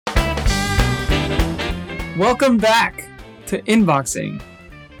Welcome back to Inboxing,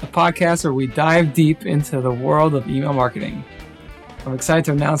 a podcast where we dive deep into the world of email marketing. I'm excited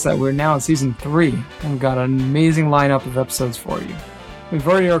to announce that we're now in season 3 and we've got an amazing lineup of episodes for you. We've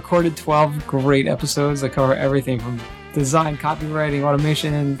already recorded 12 great episodes that cover everything from design, copywriting,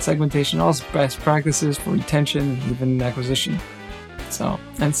 automation, segmentation, all best practices for retention and even acquisition. So,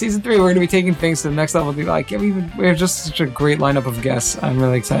 in season 3, we're going to be taking things to the next level. We have just such a great lineup of guests. I'm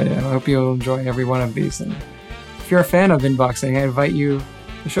really excited. I hope you'll enjoy every one of these. And if you're a fan of Inboxing, I invite you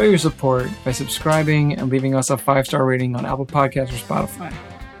to show your support by subscribing and leaving us a 5-star rating on Apple Podcasts or Spotify.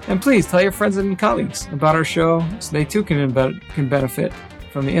 And please tell your friends and colleagues about our show so they too can benefit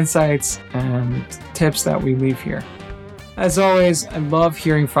from the insights and tips that we leave here. As always, I love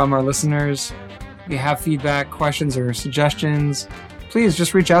hearing from our listeners. If you have feedback, questions, or suggestions, please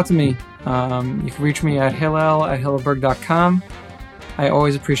just reach out to me. You can reach me at hillel@hilleberg.com. I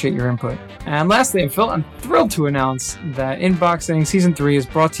always appreciate your input. And lastly, I'm thrilled to announce that Inboxing Season 3 is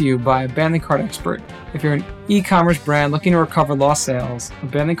brought to you by Abandoned Cart Expert. If you're an e-commerce brand looking to recover lost sales,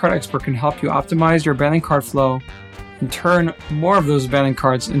 Abandoned Cart Expert can help you optimize your abandoned cart flow and turn more of those abandoned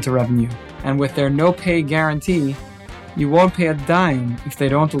carts into revenue. And with their no-pay guarantee, you won't pay a dime if they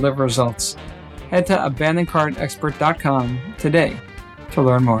don't deliver results. Head to abandonedcartexpert.com today to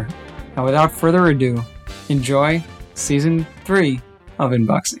learn more. Now, without further ado, enjoy Season 3 of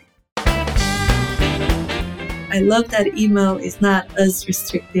Inboxing. I love that email is not as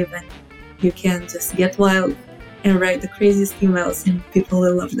restrictive and you can just get wild and write the craziest emails and people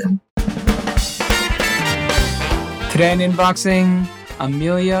will love them. Today in Inboxing,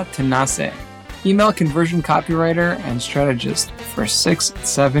 Emilia Tanase, email conversion copywriter and strategist for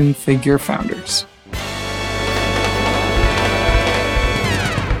 6-7-figure founders.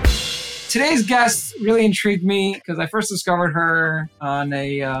 Today's guest really intrigued me because I first discovered her on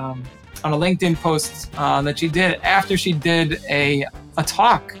a LinkedIn post that she did after she did a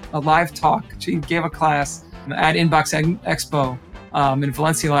live talk. She gave a class at Inbox Expo in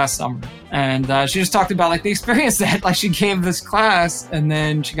Valencia last summer. And she just talked about the experience that she gave this class, and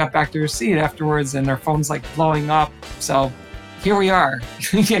then she got back to her seat afterwards and her phone's blowing up. So here we are,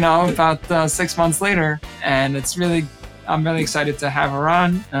 about 6 months later, and I'm really excited to have her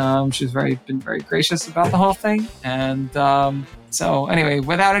on. She's been very gracious about the whole thing. And so anyway,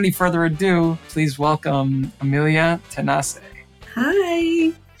 without any further ado, please welcome Emilia Tanase.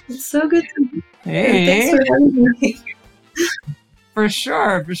 Hi, it's so good to be here. Hey. Thanks for having me. For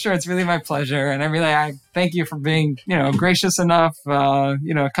sure. It's really my pleasure. And I thank you for being, gracious enough.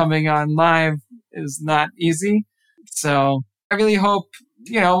 Coming on live is not easy. So I really hope,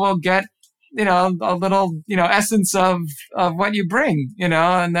 we'll get, a little, essence of what you bring,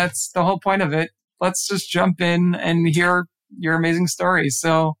 and that's the whole point of it. Let's just jump in and hear your amazing story.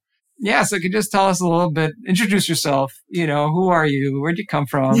 So so you could just tell us a little bit, introduce yourself, who are you? Where'd you come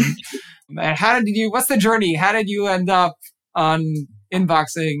from? And what's the journey? How did you end up on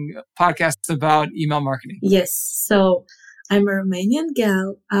Inboxing podcasts about email marketing? Yes. So I'm a Romanian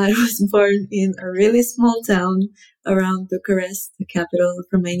gal. I was born in a really small town around Bucharest, the capital of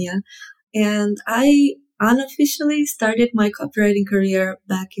Romania. And I unofficially started my copywriting career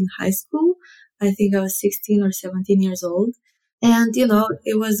back in high school. I think I was 16 or 17 years old. And,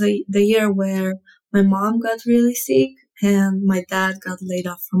 it was the year where my mom got really sick and my dad got laid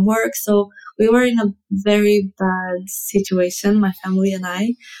off from work. So we were in a very bad situation, my family and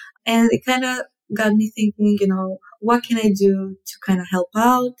I. And it kind of got me thinking, what can I do to kind of help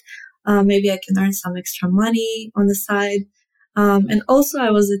out? Maybe I can earn some extra money on the side. And also I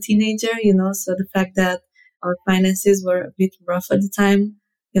was a teenager, so the fact that our finances were a bit rough at the time,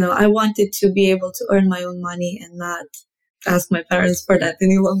 I wanted to be able to earn my own money and not ask my parents for that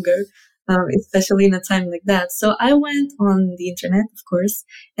any longer, especially in a time like that. So I went on the internet, of course,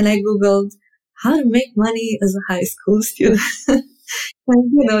 and I Googled how to make money as a high school student.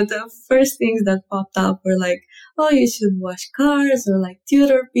 And, the first things that popped up were you should wash cars or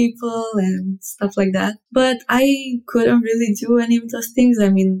tutor people and stuff like that. But I couldn't really do any of those things. I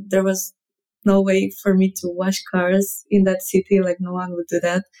mean, there was no way for me to wash cars in that city. No one would do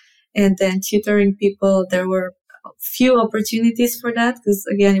that. And then tutoring people, there were few opportunities for that because,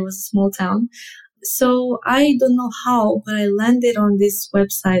 again, it was a small town. So I don't know how, but I landed on this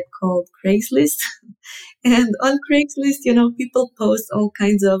website called Craigslist. And on Craigslist, people post all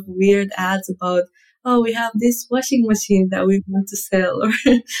kinds of weird ads about, we have this washing machine that we want to sell, or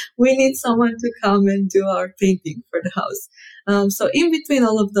we need someone to come and do our painting for the house. So in between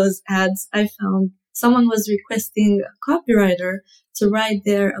all of those ads, I found someone was requesting a copywriter to write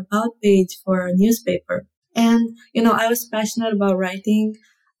their about page for a newspaper. And, I was passionate about writing.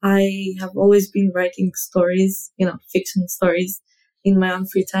 I have always been writing stories, fiction stories in my own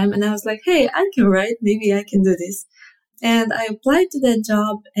free time. And I was like, hey, I can write. Maybe I can do this. And I applied to that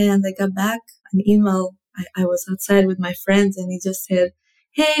job and I got back an email. I was outside with my friends and he just said,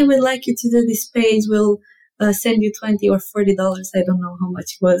 hey, we'd like you to do this page. We'll send you $20 or $40. I don't know how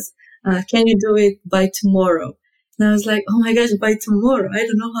much it was. Can you do it by tomorrow? And I was like, oh my gosh, by tomorrow. I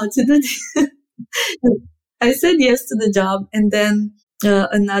don't know how to do this. I said yes to the job. And then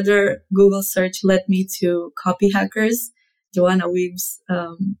another Google search led me to Copy Hackers, Joanna Weave's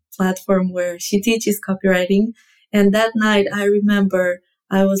platform where she teaches copywriting. And that night, I remember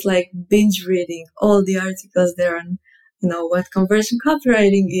I was like binge reading all the articles there on, what conversion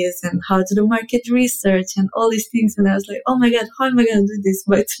copywriting is and how to do market research and all these things. And I was like, oh my God, how am I going to do this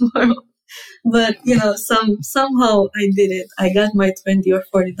by tomorrow? But, somehow I did it. I got my $20 or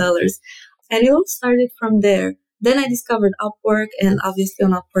 $40. And it all started from there. Then I discovered Upwork, and obviously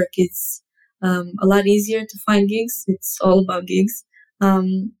on Upwork, it's a lot easier to find gigs. It's all about gigs.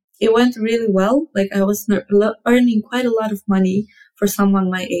 It went really well. Like I was earning quite a lot of money for someone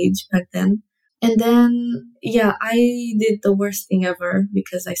my age back then. And then, I did the worst thing ever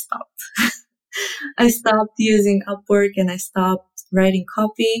because I stopped. I stopped using Upwork and I stopped writing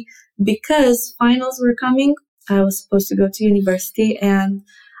copy because finals were coming. I was supposed to go to university and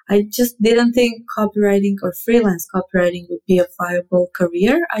I just didn't think copywriting or freelance copywriting would be a viable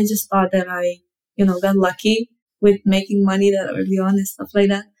career. I just thought that I, got lucky with making money that early on and stuff like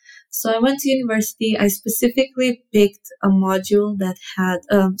that. So I went to university. I specifically picked a module that had,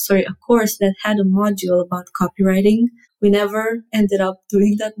 a course that had a module about copywriting. We never ended up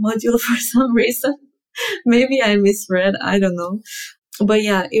doing that module for some reason. Maybe I misread. I don't know. But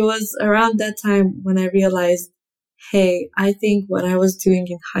yeah, it was around that time when I realized, hey, I think what I was doing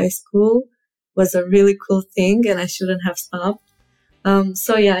in high school was a really cool thing and I shouldn't have stopped.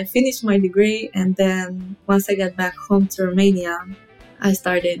 I finished my degree. And then once I got back home to Romania, I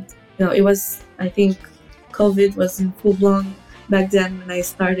started, I think COVID was in full blown back then when I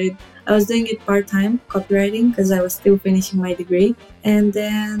started. I was doing it part-time, copywriting, because I was still finishing my degree. And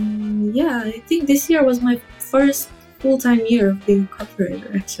then, I think this year was my first full-time year of being a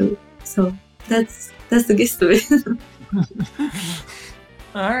copywriter, actually. So that's the gist of it.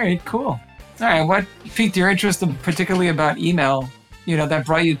 All right, cool. All right, what piqued your interest particularly about email, that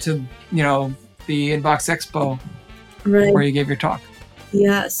brought you to, the Inbox Expo, right, where you gave your talk?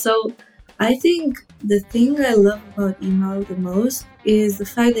 Yeah, so I think the thing I love about email the most is the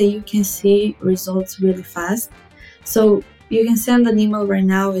fact that you can see results really fast. So you can send an email right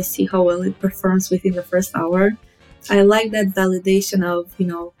now and see how well it performs within the first hour. I like that validation of,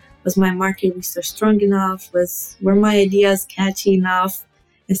 was my market research strong enough? Were my ideas catchy enough?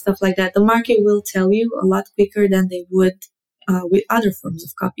 And stuff like that. The market will tell you a lot quicker than they would with other forms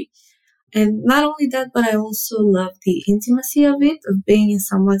of copy. And not only that, but I also love the intimacy of it, of being in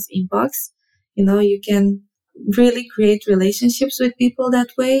someone's inbox. You can really create relationships with people that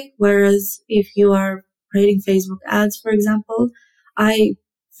way. Whereas if you are writing Facebook ads, for example, I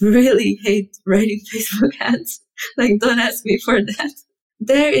really hate writing Facebook ads. Like, don't ask me for that.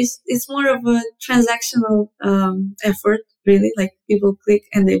 It's more of a transactional effort, really. Like people click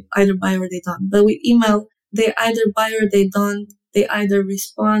and they either buy or they don't. But with email, they either buy or they don't. They either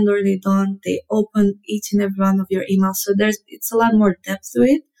respond or they don't. They open each and every one of your emails. So it's a lot more depth to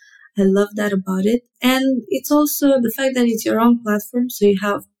it. I love that about it. And it's also the fact that it's your own platform. So you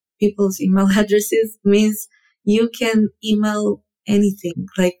have people's email addresses means you can email anything.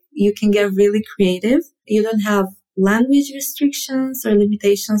 Like you can get really creative. You don't have language restrictions or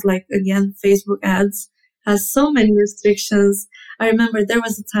limitations. Like again, Facebook ads has so many restrictions. I remember there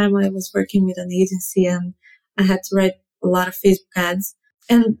was a time I was working with an agency and I had to write a lot of Facebook ads,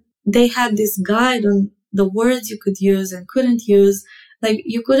 and they had this guide on the words you could use and couldn't use. Like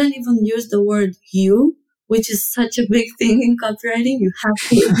you couldn't even use the word you, which is such a big thing in copywriting. You have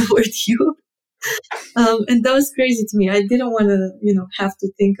to use the word you. And that was crazy to me. I didn't want to, have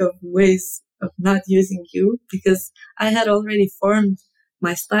to think of ways of not using you because I had already formed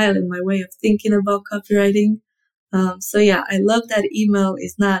my style and my way of thinking about copywriting. I love that email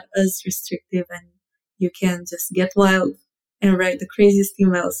is not as restrictive and you can just get wild and write the craziest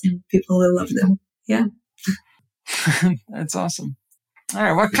emails and people will love them. Yeah. That's awesome. All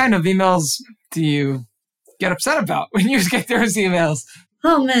right. What kind of emails do you get upset about when you get those emails?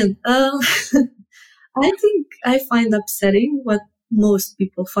 Oh, man. I think I find upsetting what most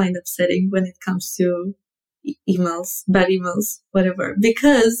people find upsetting when it comes to emails, bad emails, whatever,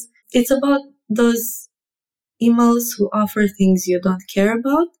 because it's about those emails who offer things you don't care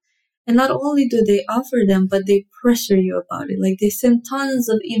about. And not only do they offer them, but they pressure you about it. Like they send tons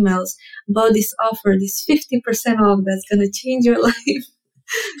of emails about this offer, this 50% off that's going to change your life.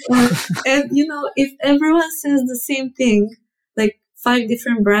 And if everyone says the same thing, like 5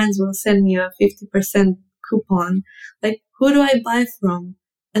 different brands will send me a 50% coupon. Like, who do I buy from?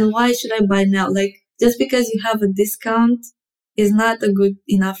 And why should I buy now? Like, just because you have a discount is not a good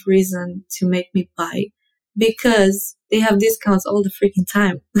enough reason to make me buy, because they have discounts all the freaking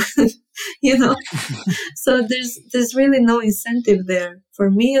time. you know? So there's really no incentive there for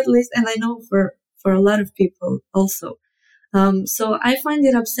me, at least. And I know for a lot of people also. So I find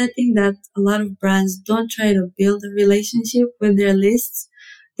it upsetting that a lot of brands don't try to build a relationship with their lists.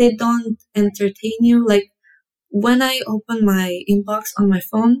 They don't entertain you. Like when I open my inbox on my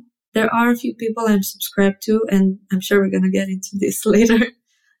phone, there are a few people I'm subscribed to, and I'm sure we're going to get into this later,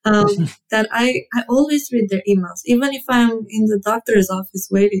 that I always read their emails, even if I'm in the doctor's office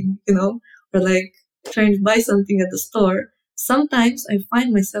waiting, or like trying to buy something at the store. Sometimes I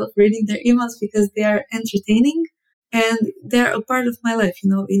find myself reading their emails because they are entertaining. And they're a part of my life,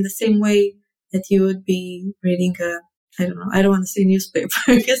 in the same way that you would be reading I don't know, I don't want to say newspaper,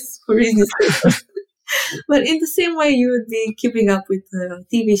 I guess who reads newspapers. But in the same way you would be keeping up with a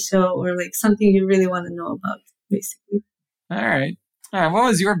TV show or like something you really want to know about, basically. All right. What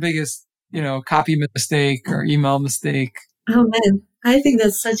was your biggest, copy mistake or email mistake? Oh man, I think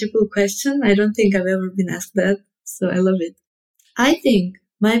that's such a cool question. I don't think I've ever been asked that, so I love it. I think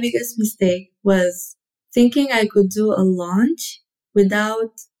my biggest mistake was thinking I could do a launch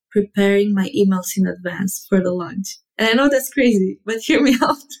without preparing my emails in advance for the launch. And I know that's crazy, but hear me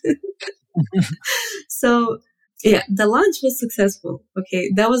out. So, yeah, the launch was successful.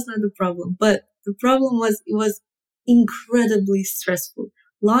 Okay, that was not the problem. But the problem was it was incredibly stressful.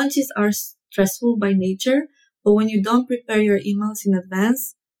 Launches are stressful by nature, but when you don't prepare your emails in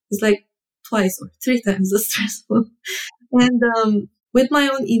advance, it's like twice or 3 times as stressful. And with my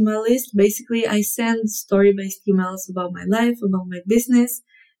own email list, basically, I send story-based emails about my life, about my business,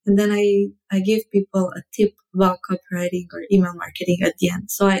 and then I give people a tip about copywriting or email marketing at the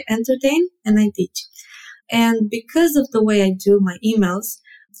end. So I entertain and I teach. And because of the way I do my emails,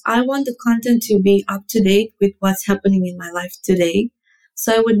 I want the content to be up to date with what's happening in my life today.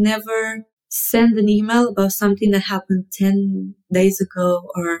 So I would never send an email about something that happened 10 days ago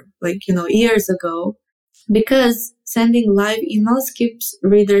or years ago, because sending live emails keeps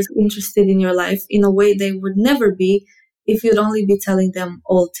readers interested in your life in a way they would never be if you'd only be telling them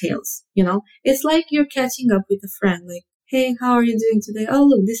old tales. It's like you're catching up with a friend, like, hey, how are you doing today? Oh,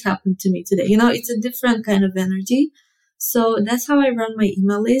 look, this happened to me today. It's a different kind of energy. So that's how I run my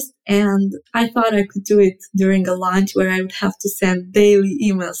email list. And I thought I could do it during a launch where I would have to send daily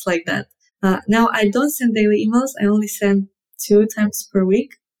emails like that. Now I don't send daily emails. I only send 2 times per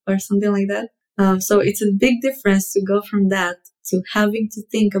week or something like that. So it's a big difference to go from that to having to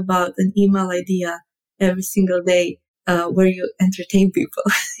think about an email idea every single day, where you entertain people,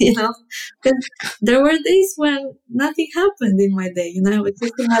 because there were days when nothing happened in my day. I was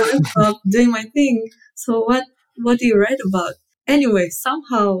just on my laptop doing my thing. So what do you write about? Anyway,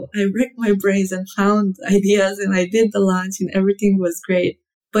 somehow I racked my brains and found ideas, and I did the launch and everything was great.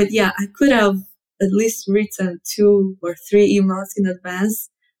 But yeah, I could have at least written 2 or 3 emails in advance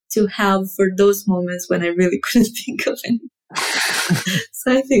to have for those moments when I really couldn't think of anything.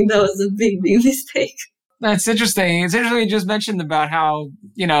 So I think that was a big mistake. That's interesting. It's interesting you just mentioned about how,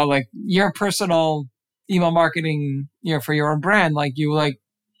 like your personal email marketing, for your own brand,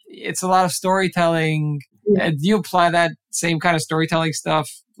 it's a lot of storytelling. Yeah. Do you apply that same kind of storytelling stuff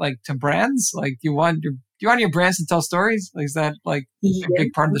to brands? Do you want your brands to tell stories? Is that a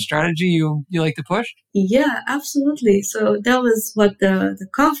big part of the strategy you like to push? Yeah, absolutely. So that was what the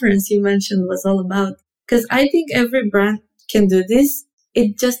conference you mentioned was all about. Because I think every brand can do this.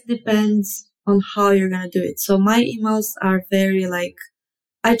 It just depends on how you're going to do it. So my emails are very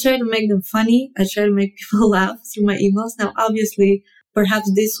I try to make them funny. I try to make people laugh through my emails. Now, obviously,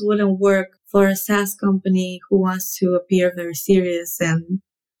 perhaps this wouldn't work for a SaaS company who wants to appear very serious and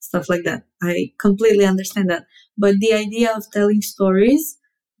stuff like that. I completely understand that. But the idea of telling stories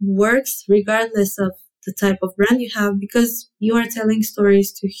works regardless of the type of brand you have, because you are telling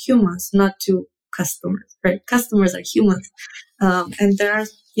stories to humans, not to customers, right? Customers are humans. And there are,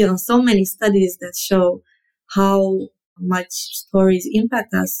 so many studies that show how much stories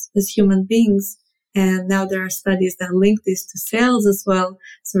impact us as human beings. And now there are studies that link this to sales as well.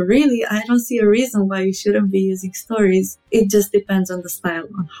 So really, I don't see a reason why you shouldn't be using stories. It just depends on the style,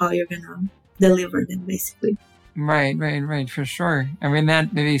 on how you're going to deliver them, basically. Right, for sure. I mean,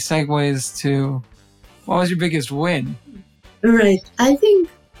 that maybe segues to, what was your biggest win? Right. I think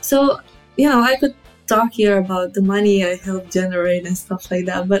So, I could talk here about the money I help generate and stuff like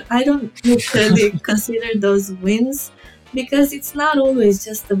that, but I don't necessarily consider those wins because it's not always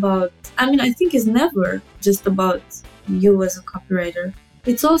just about, I think it's never just about you as a copywriter.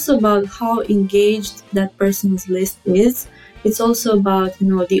 It's also about how engaged that person's list is. It's also about,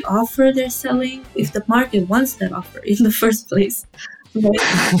 the offer they're selling, if the market wants that offer in the first place. Right?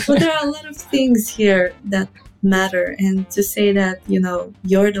 But there are a lot of things here that matter. And to say that,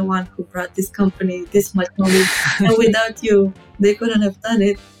 you're the one who brought this company this much money, and without you, they couldn't have done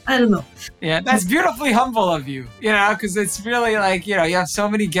it. I don't know. Yeah, that's beautifully humble of you, because it's really like, you have so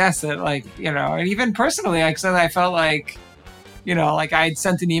many guests that like, and even personally, like, so I felt like, like I had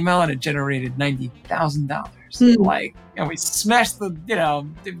sent an email and it generated $90,000. Like, and we smashed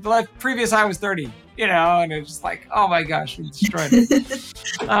the previous high was 30, and it's just like, oh my gosh, we destroyed it.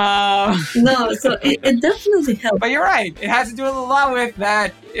 No, so it definitely helped. But you're right. It has to do a lot with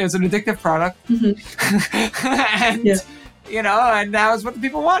that. It was an addictive product. And, and that was what the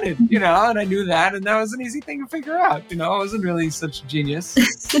people wanted, and I knew that. And that was an easy thing to figure out. I wasn't really such a genius.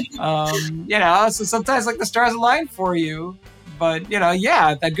 So sometimes like the stars align for you. But,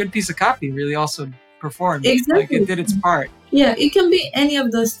 that good piece of copy really also performed. Exactly. Like it did its part. Yeah, it can be any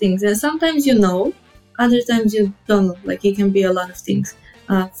of those things. And sometimes other times you don't know. Like it can be a lot of things.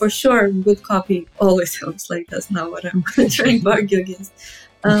 For sure, good copy always helps. Like that's not what I'm trying to argue against.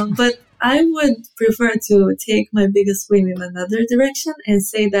 But I would prefer to take my biggest win in another direction and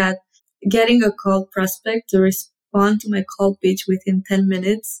say that getting a cold prospect to respond to my cold pitch within 10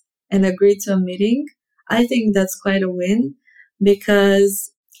 minutes and agree to a meeting, I think that's quite a win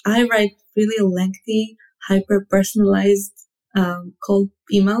because I write really lengthy, hyper-personalized cold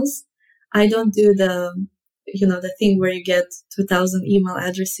emails. I don't do the thing where you get 2,000 email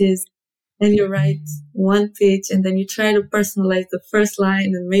addresses and you write one pitch and then you try to personalize the first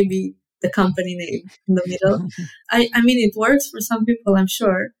line and maybe the company name in the middle. I mean, it works for some people, I'm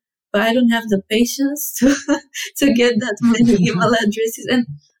sure, but I don't have the patience to get that many email addresses. And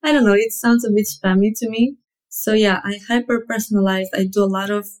I don't know, it sounds a bit spammy to me. So yeah, I hyper-personalize. I do a lot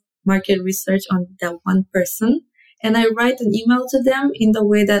of market research on that one person. And I write an email to them in the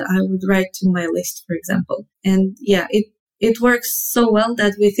way that I would write to my list, for example. And yeah, it works so well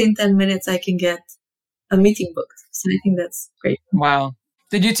that within 10 minutes, I can get a meeting booked. So I think that's great. Wow.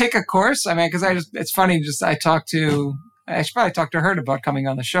 Did you take a course? I mean, because it's funny, I should probably talk to her about coming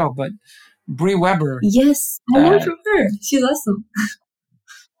on the show, but Bree Weber. Yes, I learned from her. She's awesome.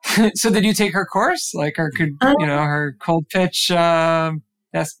 So did you take her course? Like her cold pitch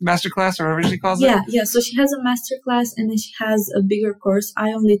masterclass or whatever she calls it? Yeah. So she has a masterclass and then she has a bigger course.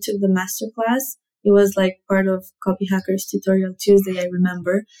 I only took the masterclass. It was like part of Copy Hackers Tutorial Tuesday, I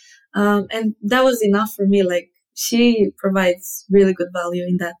remember. And that was enough for me. Like she provides really good value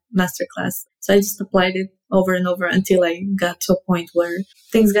in that masterclass. So I just applied it over and over until I got to a point where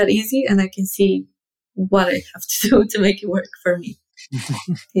things got easy and I can see what I have to do to make it work for me.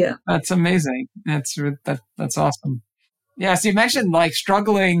 Yeah. That's amazing. That's awesome. Yeah. So you mentioned like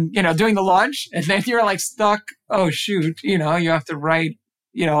struggling, doing the launch and then you're like stuck. Oh, shoot. You have to write,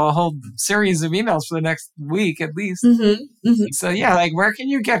 a whole series of emails for the next week at least. So yeah, like where can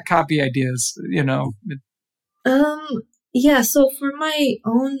you get copy ideas, Yeah. So for my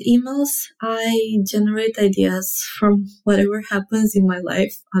own emails, I generate ideas from whatever happens in my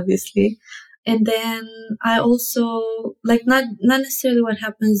life, obviously. And then I also like not necessarily what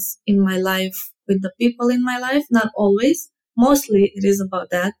happens in my life with the people in my life, not always. Mostly it is about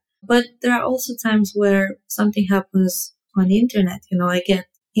that. But there are also times where something happens on the internet. I get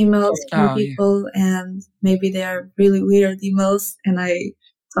emails from people and maybe they are really weird emails. And I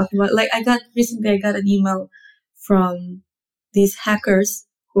talk about, like recently I got an email from these hackers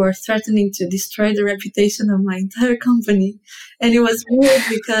who are threatening to destroy the reputation of my entire company. And it was weird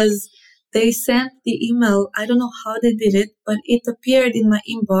because they sent the email. I don't know how they did it, but it appeared in my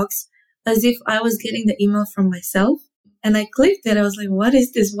inbox as if I was getting the email from myself. And I clicked it. I was like, what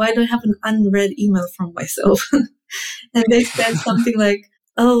is this? Why do I have an unread email from myself? And they said something like,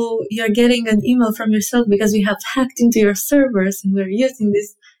 oh, you're getting an email from yourself because we have hacked into your servers and we're using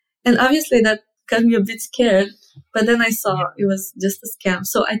this. And obviously that got me a bit scared. But then I saw it was just a scam.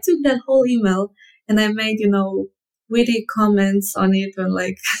 So I took that whole email and I made, witty comments on it and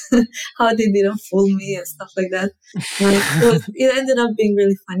like how they didn't fool me and stuff like that. It ended up being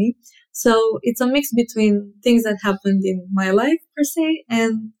really funny. So it's a mix between things that happened in my life per se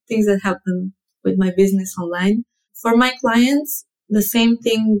and things that happen with my business online. For my clients, the same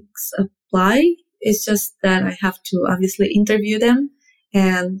things apply. It's just that I have to obviously interview them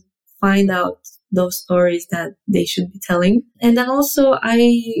and find out those stories that they should be telling. And then also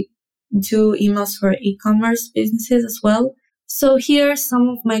I do emails for e-commerce businesses as well. So here, some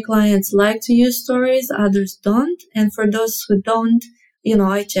of my clients like to use stories, others don't. And for those who don't,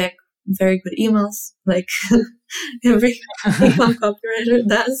 I check very good emails, like every ecom copywriter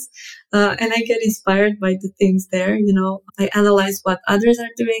does. And I get inspired by the things there. I analyze what others are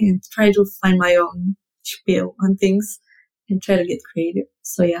doing and try to find my own spiel on things and try to get creative.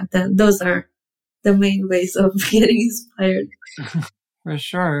 So yeah, those are the main ways of getting inspired. For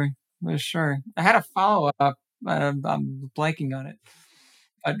sure. I had a follow-up, but I'm blanking on it.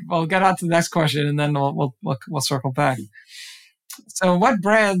 But we'll get on to the next question, and then we'll circle back. So, what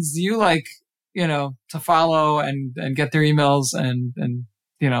brands do you like, to follow and get their emails and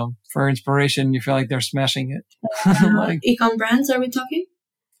for inspiration? You feel like they're smashing it. Ecom brands, are we talking?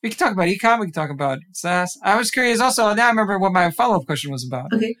 We can talk about ecom. We can talk about SaaS. I was curious also. Now I remember what my follow-up question was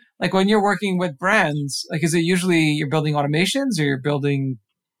about. Okay. Like when you're working with brands, like is it usually you're building automations or you're building,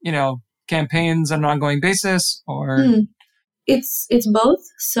 campaigns on an ongoing basis, or? It's both.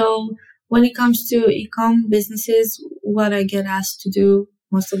 So when it comes to ecom businesses, what I get asked to do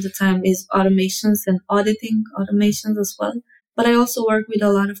most of the time is automations and auditing automations as well. But I also work with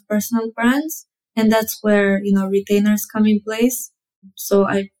a lot of personal brands, and that's where, retainers come in place. So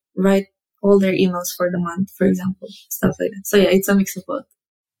I write all their emails for the month, for example, stuff like that. So yeah, it's a mix of both.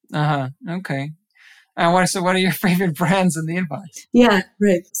 Okay. What are your favorite brands in the inbox? Yeah,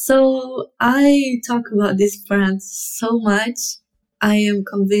 right. So I talk about these brands so much. I am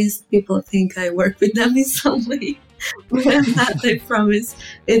convinced people think I work with them in some way. But I'm not, I promise.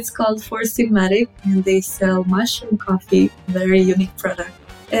 It's called Four Sigmatic, and they sell mushroom coffee, very unique product.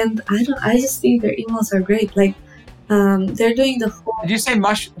 And I just think their emails are great. Like, they're doing the whole... Did you say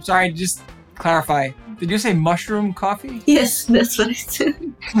Sorry, just clarify. Did you say mushroom coffee? Yes, that's what I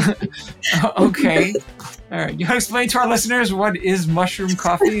said. Okay. All right. You want to explain to our listeners what is mushroom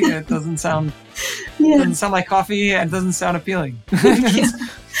coffee? It doesn't sound like coffee and doesn't sound appealing. Yeah.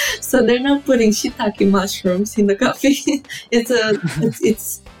 So they're not putting shiitake mushrooms in the coffee.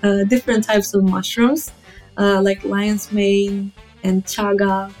 It's different types of mushrooms, like lion's mane and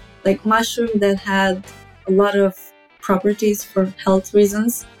chaga, like mushroom that had a lot of properties for health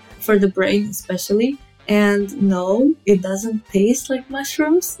reasons, for the brain especially. And no, it doesn't taste like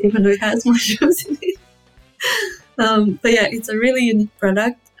mushrooms, even though it has mushrooms in it. But yeah, it's a really unique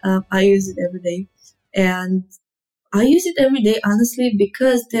product. I use it every day. And I use it every day, honestly,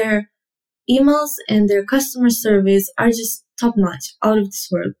 because their emails and their customer service are just top notch, out of this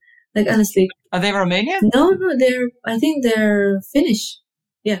world. Like, honestly. Are they Romanian? No, I think they're Finnish.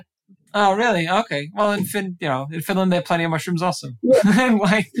 Yeah. Oh, really? Okay. Well, in Finland, they have plenty of mushrooms also. Yeah.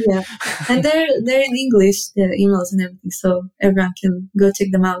 Why? Yeah. And they're in English, the emails and everything, so everyone can go check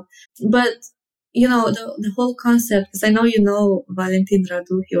them out. But, the whole concept, because I know Valentin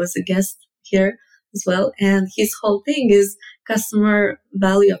Radu, he was a guest here as well, and his whole thing is customer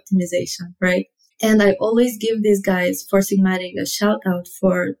value optimization, right? And I always give these guys for Sigmatic a shout out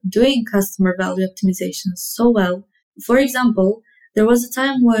for doing customer value optimization so well. For example, there was a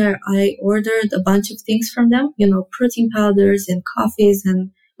time where I ordered a bunch of things from them, protein powders and coffees, and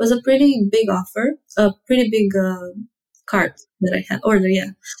it was a pretty big offer, a pretty big cart that I had ordered,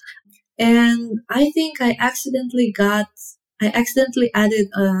 yeah. And I think I accidentally added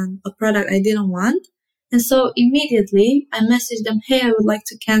a product I didn't want. And so immediately I messaged them, hey, I would like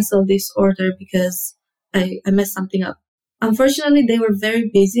to cancel this order because I messed something up. Unfortunately, they were very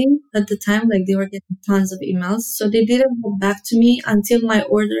busy at the time, like they were getting tons of emails. So they didn't get back to me until my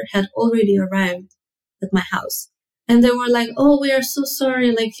order had already arrived at my house. And they were like, oh, we are so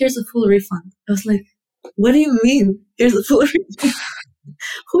sorry. Like, here's a full refund. I was like, what do you mean? Here's a full refund?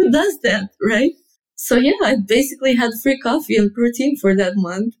 Who does that, right? So yeah, I basically had free coffee and protein for that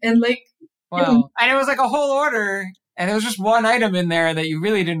month. And like, wow. And it was like a whole order. And there was just one item in there that you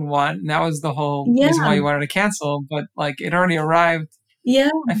really didn't want. And that was the whole reason why you wanted to cancel. But like it already arrived. Yeah.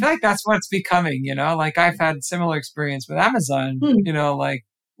 I feel like that's what it's becoming, like I've had similar experience with Amazon, like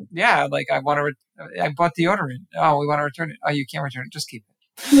I bought deodorant. Oh, we want to return it. Oh, you can't return it. Just keep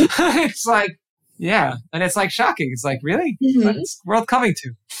it. It's like, yeah. And it's like shocking. It's like, really? Mm-hmm. What's the world coming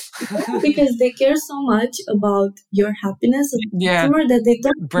to? Because they care so much about your happiness as a customer that they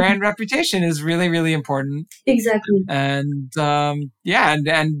don't. Brand reputation is really, really important. Exactly. And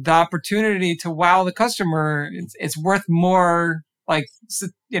and the opportunity to wow the customer, it's worth more. Like,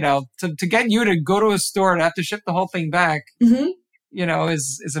 to get you to go to a store and have to ship the whole thing back,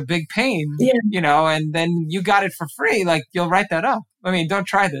 is a big pain. Yeah. And then you got it for free. Like, you'll write that up. I mean, don't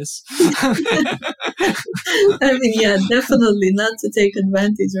try this. I mean, yeah, definitely not to take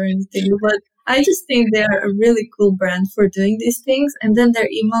advantage or anything, but I just think they're a really cool brand for doing these things. And then their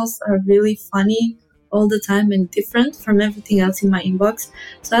emails are really funny all the time and different from everything else in my inbox.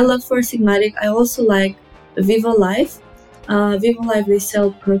 So I love Four Sigmatic. I also like Vivo Life. Vivo Life, they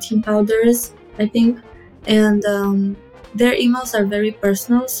sell protein powders, I think. And their emails are very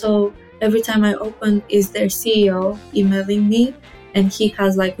personal. So every time I open is their CEO emailing me. And he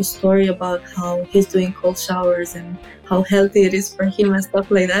has like a story about how he's doing cold showers and how healthy it is for him and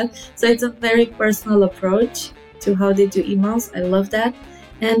stuff like that. So it's a very personal approach to how they do emails. I love that.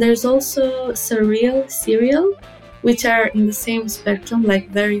 And there's also Serial, which are in the same spectrum, like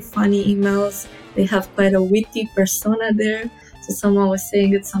very funny emails. They have quite a witty persona there. So someone was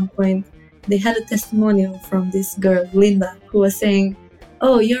saying at some point, they had a testimonial from this girl, Linda, who was saying,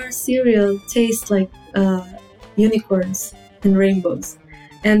 "Oh, your cereal tastes like unicorns and rainbows."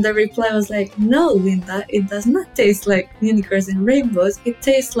 And the reply was like, "No, Linda, it does not taste like unicorns and rainbows. It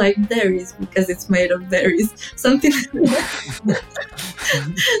tastes like berries because it's made of berries." Something like that.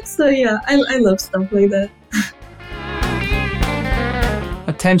 So yeah, I love stuff like that.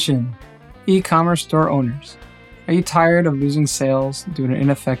 Attention, e-commerce store owners. Are you tired of losing sales due to an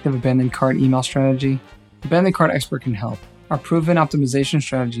ineffective abandoned cart email strategy? Abandoned Cart Expert can help. Our proven optimization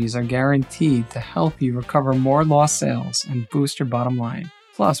strategies are guaranteed to help you recover more lost sales and boost your bottom line.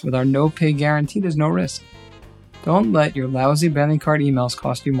 Plus, with our no-pay guarantee, there's no risk. Don't let your lousy abandoned cart emails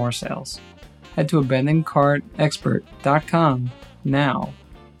cost you more sales. Head to abandonedcartexpert.com now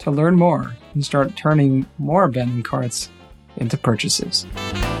to learn more and start turning more abandoned carts into purchases.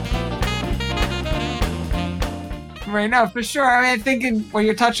 Right now, for sure. I mean, I think what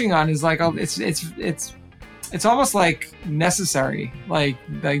you're touching on is like, it's almost like necessary, like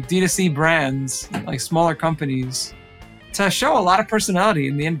D2C brands, like smaller companies, to show a lot of personality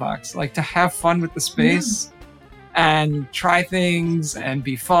in the inbox, like to have fun with the space and try things and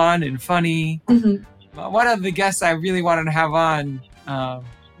be fun and funny. One of the guests I really wanted to have on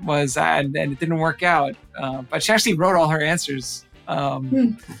was, and it didn't work out, but she actually wrote all her answers.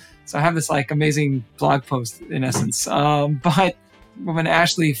 So I have this like amazing blog post in essence. But woman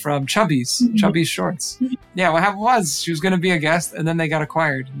Ashley from Chubby's Shorts. Yeah, what happened was she was going to be a guest, and then they got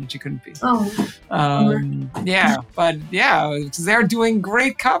acquired, and she couldn't be. Yeah, but yeah, because they're doing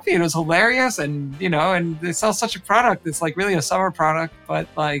great copy. It was hilarious, and and they sell such a product. It's like really a summer product, but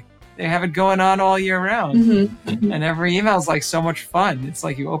like they have it going on all year round, and every email is like so much fun. It's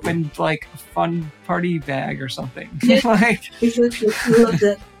like you opened like a fun party bag or something. Like, Love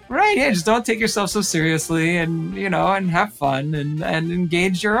that. Right, yeah, just don't take yourself so seriously, and and have fun and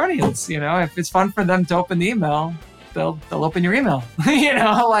engage your audience. If it's fun for them to open the email, they'll open your email.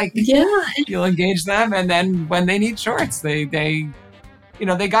 You'll engage them, and then when they need shorts, they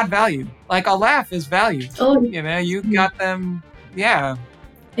got value. Like a laugh is value. You got them. Yeah.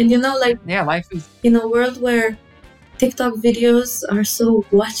 And life is in a world where TikTok videos are so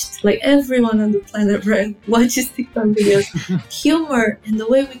watched, like everyone on the planet watches TikTok videos. Humor and the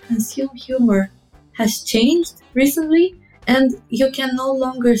way we consume humor has changed recently, and you can no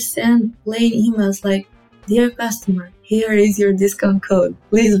longer send plain emails like, "Dear customer, here is your discount code.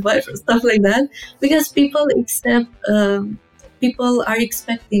 Please buy," for stuff like that, because people are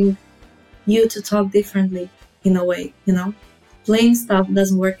expecting you to talk differently in a way. Plain stuff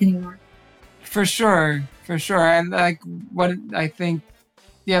doesn't work anymore. For sure. And like what I think,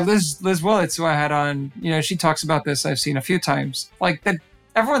 Liz Willits, who I had on, she talks about this. I've seen a few times, like that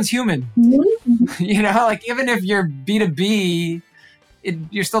everyone's human, like even if you're B2B,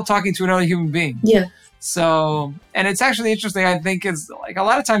 you're still talking to another human being. Yeah. So, and it's actually interesting. I think is like a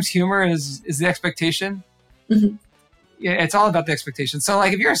lot of times humor is the expectation. Yeah, it's all about the expectation. So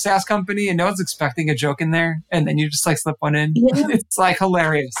like if you're a SaaS company and no one's expecting a joke in there, and then you just like slip one in, it's like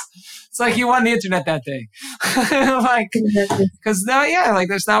hilarious. It's like you won the internet that day. Like, because like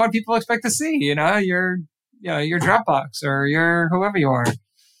that's not what people expect to see. Your Dropbox or your whoever you are,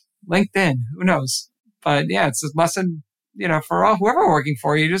 LinkedIn, who knows? But yeah, it's a lesson, for all whoever working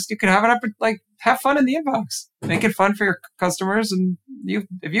for you. You can have fun in the inbox, make it fun for your customers, and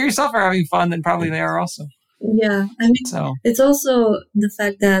if you yourself are having fun, then probably they are also. Yeah, I mean, it's also the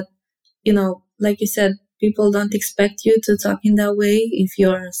fact that, like you said, people don't expect you to talk in that way if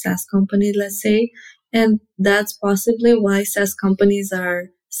you're a SaaS company, let's say. And that's possibly why SaaS companies are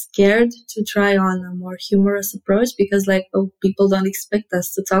scared to try on a more humorous approach, because people don't expect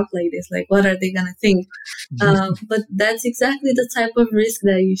us to talk like this. Like, what are they going to think? But that's exactly the type of risk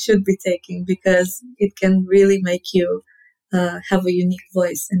that you should be taking, because it can really make you have a unique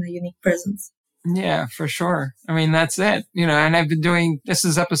voice and a unique presence. Yeah, for sure. I mean, that's it. And I've been doing, this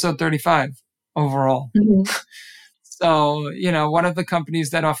is episode 35 overall. So, one of the companies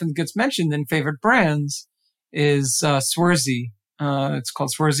that often gets mentioned in favorite brands is Swarzy. It's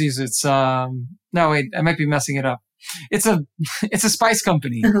called Swarzy's. It's no, wait, I might be messing it up. It's a spice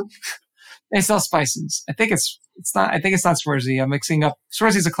company. Uh-huh. They sell spices. I think it's not. I think it's not Swarzy. I'm mixing up.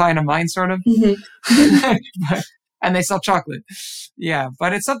 Swarzy's a client of mine, sort of. And they sell chocolate. Yeah,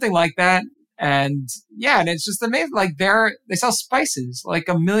 but it's something like that. And and it's just amazing. Like they sell spices like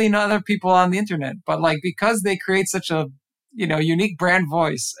a million other people on the internet, but like because they create such a unique brand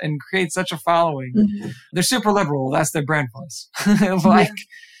voice and create such a following, they're super liberal. That's their brand voice.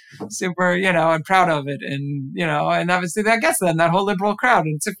 Super, and proud of it, and and obviously that gets them that whole liberal crowd.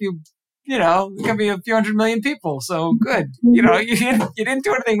 And it's it can be a few 100 million people. So good. You didn't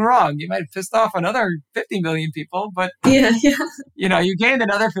do anything wrong. You might have pissed off another 50 million people, but you gained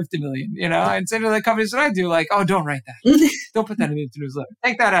another 50 million, and so to the companies that I do, like, oh, don't write that. Don't put that in the newsletter.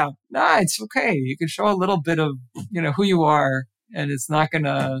 Take that out. No, it's okay. You can show a little bit of, who you are, and it's not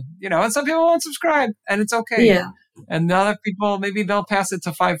gonna, and some people won't subscribe, and it's okay. Yeah. And the other people, maybe they'll pass it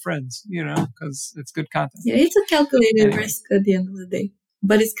to 5 friends, because it's good content. Yeah, it's a calculated risk at the end of the day.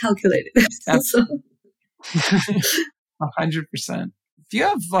 But it's calculated. So. 100%. Do you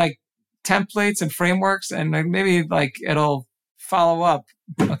have like templates and frameworks, and maybe like it'll follow up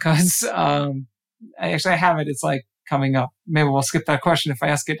because I have it. It's like coming up. Maybe we'll skip that question if I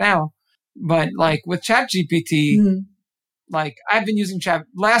ask it now. But like with ChatGPT, like I've been using Chat.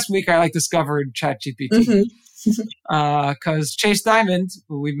 Last week I discovered ChatGPT. Because Chase Diamond,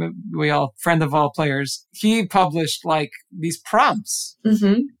 who we all friend of all players, he published like these prompts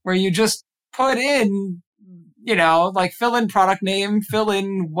where you just put in, fill in product name, fill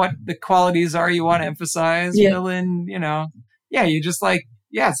in what the qualities are you want to emphasize, fill in, you just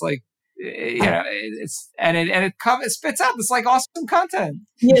it's like, it spits out this like awesome content.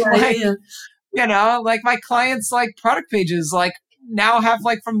 Like my clients like product pages like now have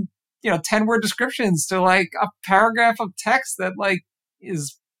like from 10-word descriptions to like a paragraph of text that like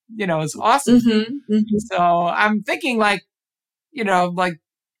is awesome. So I'm thinking like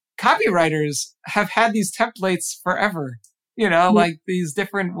copywriters have had these templates forever, like these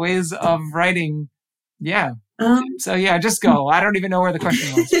different ways of writing. Yeah. So just go. I don't even know where the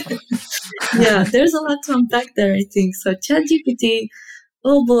question was. There's a lot to unpack there, I think. So ChatGPT,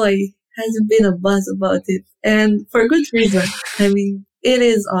 oh boy, has been a buzz about it. And for good reason. I mean, it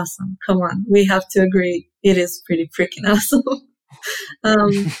is awesome. Come on. We have to agree. It is pretty freaking awesome.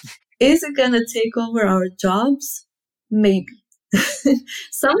 Is it going to take over our jobs? Maybe.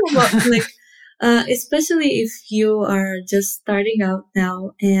 Some of us, especially if you are just starting out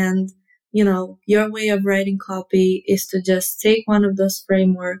now and, your way of writing copy is to just take one of those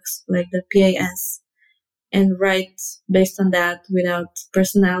frameworks like the PAS and write based on that without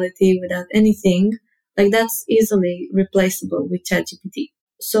personality, without anything. Like that's easily replaceable with ChatGPT.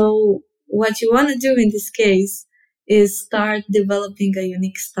 So what you want to do in this case is start developing a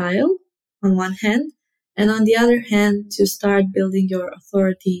unique style on one hand, and on the other hand, to start building your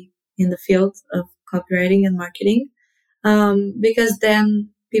authority in the field of copywriting and marketing, because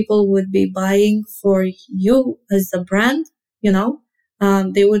then people would be buying for you as a brand,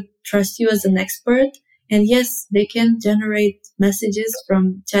 they would trust you as an expert. And yes, they can generate messages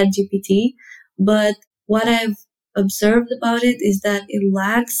from ChatGPT, but what I've observed about it is that it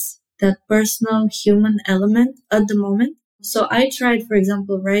lacks that personal human element at the moment. So I tried, for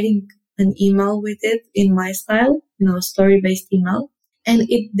example, writing an email with it in my style, a story-based email, and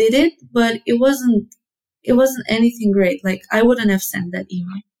it did it, but it wasn't anything great. Like I wouldn't have sent that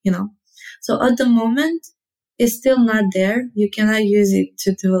email, So at the moment, it's still not there. You cannot use it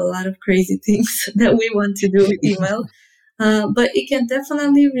to do a lot of crazy things that we want to do with email. But it can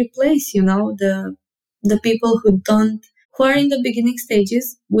definitely replace, the people who are in the beginning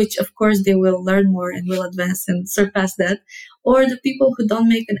stages, which of course they will learn more and will advance and surpass that, or the people who don't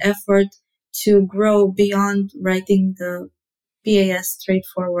make an effort to grow beyond writing the PAS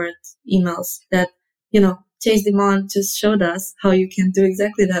straightforward emails that, Chase Dimon just showed us how you can do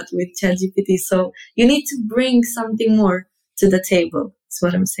exactly that with ChatGPT. So you need to bring something more to the table, is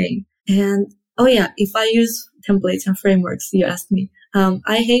what I'm saying. And if I use templates and frameworks, you asked me.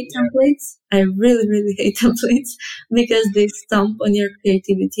 I hate templates. I really, really hate templates because they stomp on your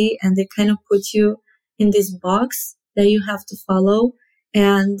creativity and they kind of put you in this box that you have to follow.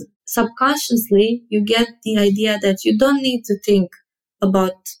 And subconsciously, you get the idea that you don't need to think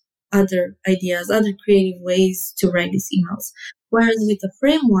about other ideas, other creative ways to write these emails. Whereas with a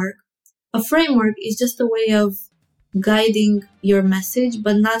framework is just a way of guiding your message,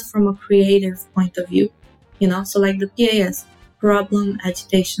 but not from a creative point of view. So like the PAS, problem,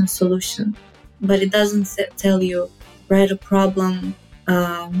 agitation, solution. But it doesn't tell you write a problem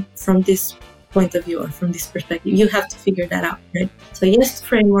from this point of view or from this perspective. You have to figure that out, right? So yes to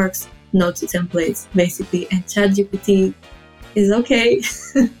frameworks, no to templates, basically. And ChatGPT is okay.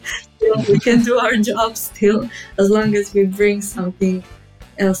 We can do our job still, as long as we bring something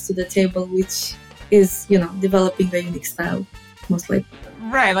else to the table, which is, developing a unique style, most likely.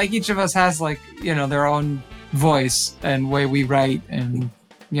 Right, like each of us has their own voice and way we write, and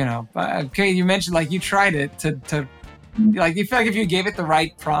okay, you mentioned you tried it to you feel like if you gave it the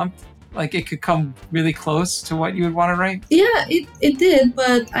right prompt, it could come really close to what you would want to write. Yeah, it did,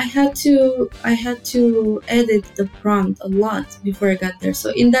 but I had to edit the prompt a lot before I got there.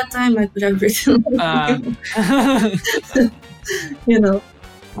 So in that time, I could have written,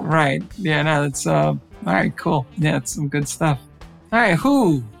 Right. Yeah. No. That's all right. Cool. Yeah, it's some good stuff. All right.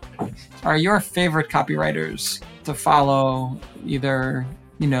 Who are your favorite copywriters to follow? Either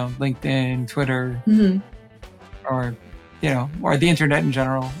LinkedIn, Twitter, or or the internet in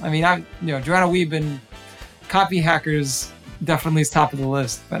general. I mean, Joanna Wiebe and Copy Hackers definitely is top of the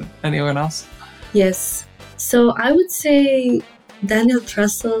list, but anyone else? Yes. So I would say Daniel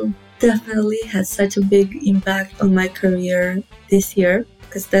Trussell definitely had such a big impact on my career this year,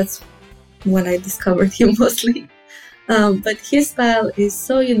 because that's when I discovered him mostly. But his style is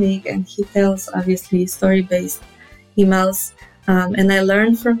so unique, and he tells obviously story-based emails. And I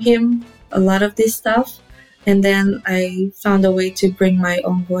learned from him a lot of this stuff. And then I found a way to bring my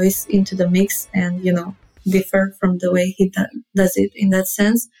own voice into the mix and, differ from the way he does it in that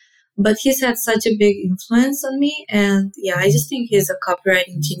sense. But he's had such a big influence on me. And yeah, I just think he's a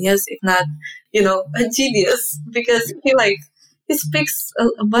copywriting genius, if not, a genius, because he speaks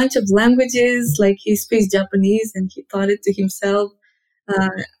a bunch of languages. He speaks Japanese and he taught it to himself.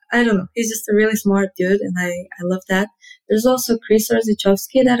 I don't know. He's just a really smart dude, and I love that. There's also Chris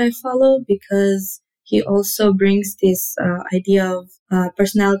Orzechowski that I follow, because he also brings this idea of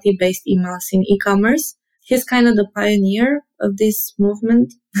personality-based emails in e-commerce. He's kind of the pioneer of this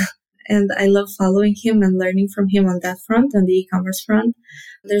movement, and I love following him and learning from him on that front, on the e-commerce front.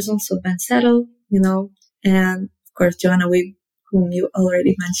 There's also Ben Settle, and of course Joanna Wiebe, whom you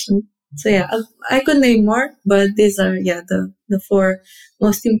already mentioned. So yeah, I could name more, but these are the four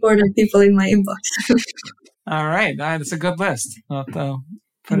most important people in my inbox. All right, that's a good list. I'll have to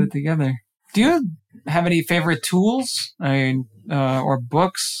put it together. Do you have any favorite tools? Or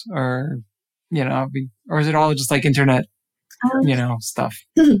books, or or is it all just internet, stuff?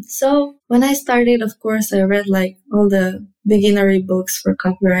 So when I started, of course, I read all the beginnery books for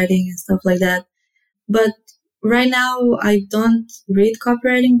copywriting and stuff like that. But right now, I don't read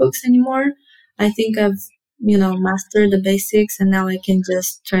copywriting books anymore. I think I've, mastered the basics, and now I can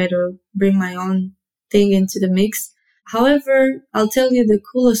just try to bring my own thing into the mix. However, I'll tell you the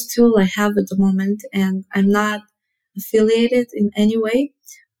coolest tool I have at the moment, and I'm not affiliated in any way,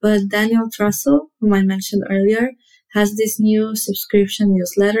 but Daniel Trussell, whom I mentioned earlier, has this new subscription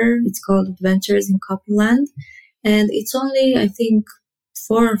newsletter. It's called Adventures in Copyland, and it's only, I think,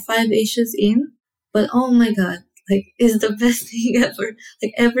 4 or 5 issues in, but oh my God, it's the best thing ever.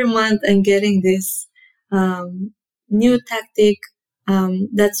 Every month I'm getting this new tactic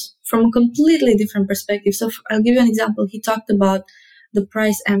that's from a completely different perspective. So I'll give you an example. He talked about the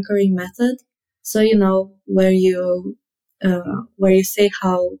price anchoring method. So, where you say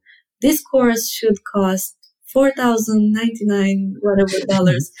how this course should cost $4,099 whatever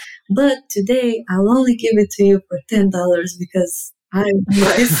dollars, but today I'll only give it to you for $10 because I'm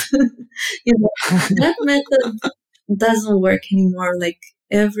nice. That method doesn't work anymore.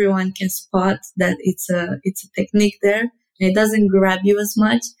 Everyone can spot that it's a technique there, and it doesn't grab you as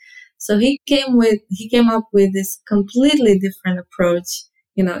much. So he came up with this completely different approach.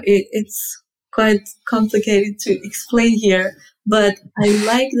 It's quite complicated to explain here, but I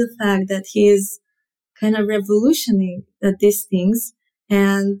like the fact that he is kind of revolutioning these things.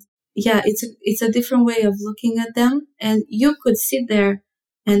 And yeah, it's a different way of looking at them. And you could sit there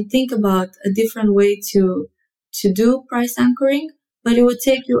and think about a different way to do price anchoring, but it would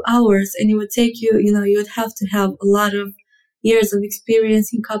take you hours, and it would take you, you would have to have a lot of years of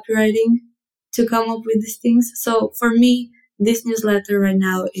experience in copywriting to come up with these things. So for me, this newsletter right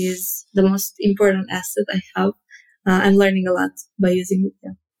now is the most important asset I have. I'm learning a lot by using it.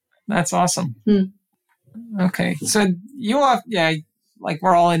 Yeah. That's awesome. Okay. So you are,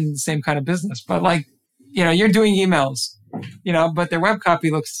 we're all in the same kind of business, but you're doing emails, but their web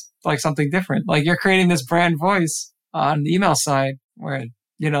copy looks like something different. You're creating this brand voice on the email side where,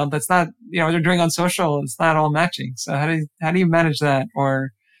 that's not, they're doing on social. It's not all matching. So how do you manage that?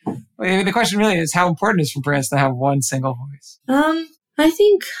 Or the question really is, how important is for brands to have one single voice? I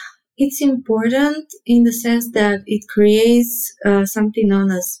think It's important in the sense that it creates something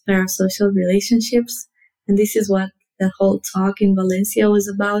known as parasocial relationships. And this is what the whole talk in Valencia was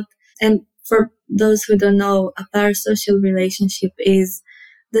about. And for those who don't know, a parasocial relationship is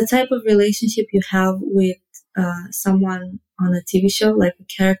the type of relationship you have with someone on a TV show, like a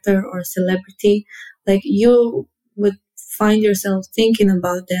character or a celebrity. Like you would find yourself thinking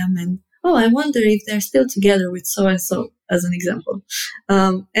about them and, oh, I wonder if they're still together with so and so, as an example.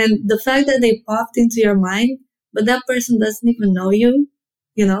 And the fact that they popped into your mind, but that person doesn't even know you,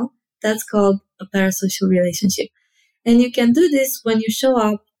 that's called a parasocial relationship. And you can do this when you show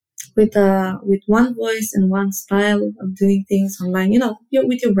up with one voice and one style of doing things online,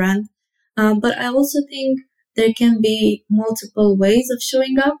 with your brand. But I also think there can be multiple ways of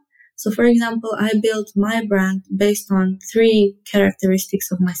showing up. So, for example, I built my brand based on 3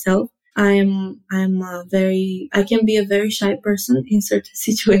 characteristics of myself. I can be a very shy person in certain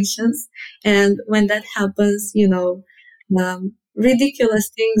situations. And when that happens, ridiculous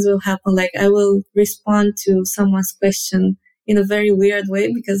things will happen. Like I will respond to someone's question in a very weird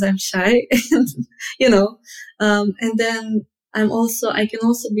way because I'm shy, and then I can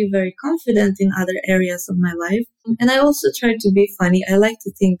also be very confident in other areas of my life. And I also try to be funny. I like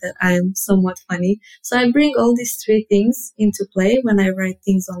to think that I'm somewhat funny. So I bring all these 3 things into play when I write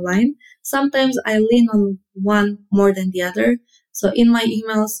things online. Sometimes I lean on one more than the other. So in my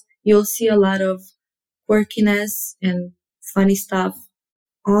emails, you'll see a lot of quirkiness and funny stuff.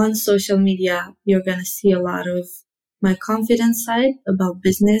 On social media, you're going to see a lot of my confidence side about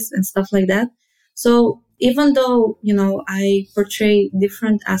business and stuff like that. So even though, I portray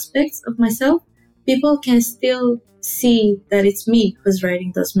different aspects of myself, people can still see that it's me who's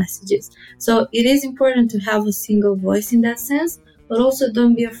writing those messages. So it is important to have a single voice in that sense, but also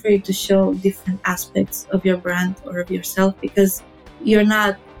don't be afraid to show different aspects of your brand or of yourself, because you're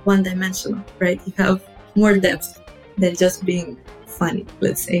not one-dimensional, right? You have more depth than just being funny,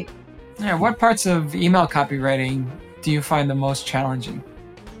 let's say. Yeah, what parts of email copywriting do you find the most challenging?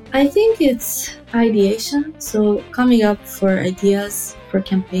 I think it's ideation, so coming up for ideas for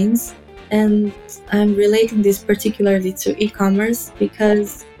campaigns. And I'm relating this particularly to e-commerce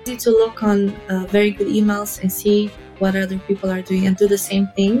because it's easy to look on very good emails and see what other people are doing and do the same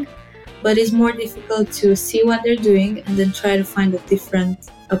thing. But it's more difficult to see what they're doing and then try to find a different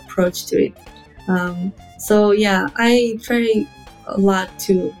approach to it. I try a lot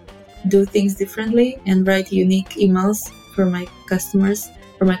to do things differently and write unique emails for my customers,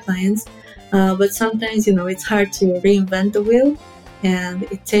 for my clients. But sometimes, it's hard to reinvent the wheel, and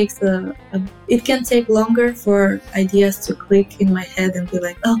it takes it can take longer for ideas to click in my head and be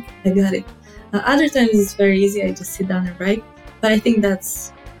like, oh, I got it. Other times it's very easy. I just sit down and write. But I think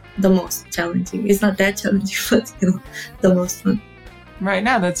that's the most challenging. It's not that challenging, but the most fun. Right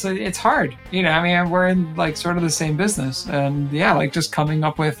now, it's hard. We're in like sort of the same business, and like just coming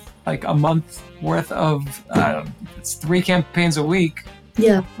up with like a month worth of it's 3 campaigns a week.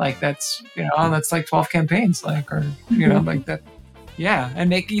 Yeah, like that's like 12 campaigns, like, or like that. Yeah, and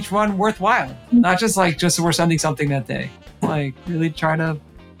make each one worthwhile. Not just so we're sending something that day. Like really try to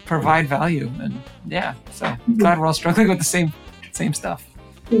provide value, and so glad we're all struggling with the same stuff.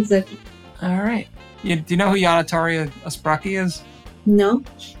 Exactly. All right. Do you know who Yanatoria Aspraki is? No.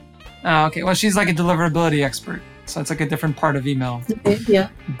 Oh, okay. Well, she's like a deliverability expert. So it's like a different part of email. Okay, yeah.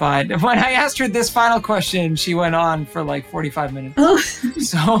 But when I asked her this final question, she went on for like 45 minutes. Oh.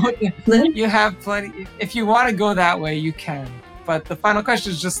 So you have plenty. If you want to go that way, you can. But the final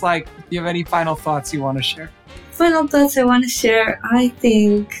question is just like, do you have any final thoughts you want to share? Final thoughts I want to share. I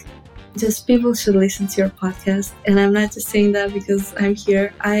think just people should listen to your podcast. And I'm not just saying that because I'm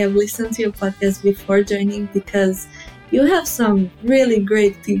here. I have listened to your podcast before joining because you have some really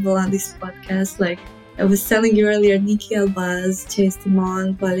great people on this podcast. Like I was telling you earlier, Nikki Albaz, Chase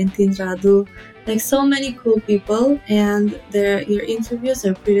Timon, Valentin Radu, like so many cool people. And your interviews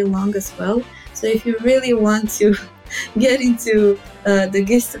are pretty long as well. So if you really want to get into the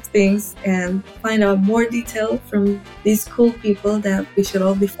gist of things and find out more detail from these cool people that we should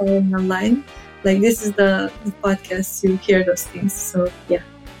all be following online, like this is the podcast to hear those things. So yeah,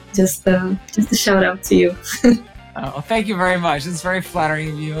 just a shout out to you. Oh, thank you very much. It's very flattering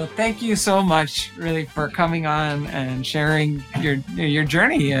of you. Thank you so much, really, for coming on and sharing your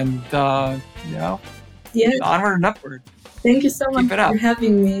journey and onward and upward. Thank you so much for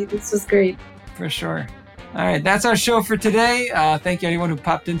having me. This was great. For sure. All right, that's our show for today. Thank you anyone who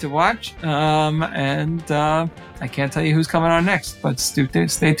popped in to watch. And I can't tell you who's coming on next, but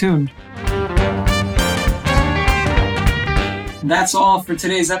stay tuned. That's all for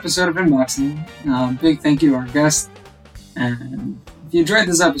today's episode of Unboxing. Big thank you to our guest and If you enjoyed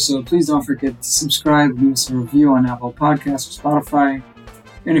this episode, please don't forget to subscribe, leave us a review on Apple Podcasts or Spotify.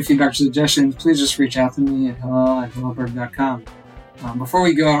 Any feedback or suggestions, please just reach out to me at hello@helloberg.com. Before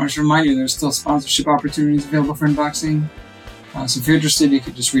we go, I want to remind you there's still sponsorship opportunities available for Inboxing. So if you're interested, you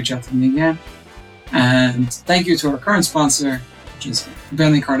could just reach out to me again. And thank you to our current sponsor, which is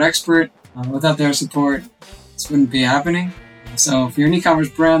Bentley Card Expert. Without their support, this wouldn't be happening. So if you're an e-commerce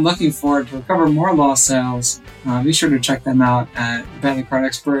brand looking forward to recover more lost sales, be sure to check them out at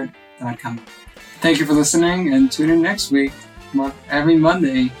bentleycardexpert.com. Thank you for listening, and tune in next week, every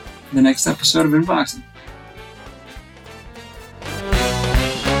Monday, for the next episode of Inboxing.